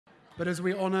But as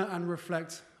we honour and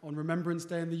reflect on Remembrance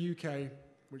Day in the UK,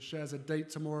 which shares a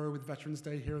date tomorrow with Veterans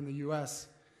Day here in the US,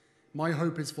 my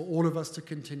hope is for all of us to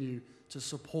continue to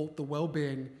support the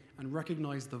well-being and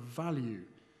recognise the value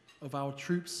of our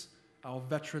troops, our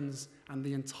veterans, and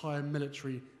the entire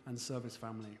military and service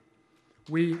family.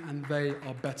 We and they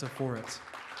are better for it.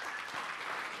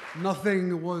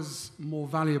 Nothing was more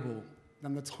valuable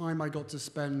than the time I got to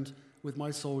spend with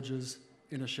my soldiers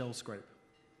in a shell scrape,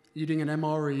 eating an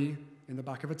MRE in the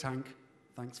back of a tank,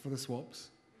 thanks for the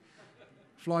swaps,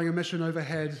 flying a mission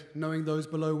overhead knowing those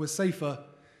below were safer,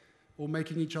 or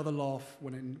making each other laugh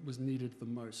when it was needed the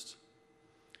most.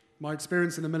 My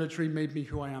experience in the military made me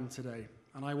who I am today,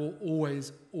 and I will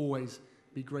always, always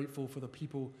be grateful for the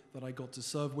people that I got to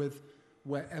serve with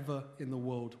wherever in the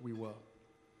world we were.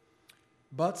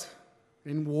 But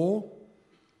in war,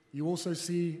 you also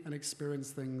see and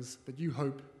experience things that you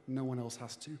hope no one else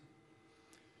has to.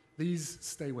 These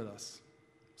stay with us,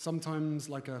 sometimes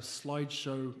like a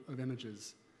slideshow of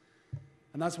images.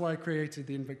 And that's why I created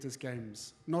the Invictus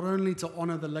Games, not only to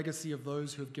honor the legacy of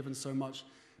those who have given so much,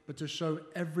 but to show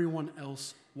everyone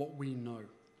else what we know.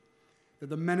 That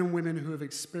the men and women who have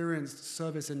experienced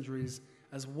service injuries,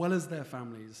 as well as their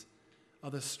families,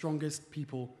 are the strongest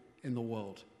people in the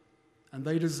world. And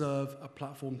they deserve a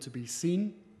platform to be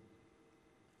seen,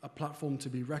 a platform to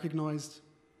be recognized,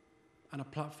 and a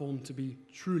platform to be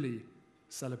truly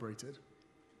celebrated.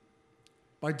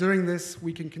 By doing this,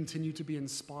 we can continue to be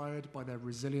inspired by their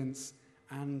resilience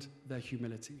and their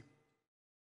humility.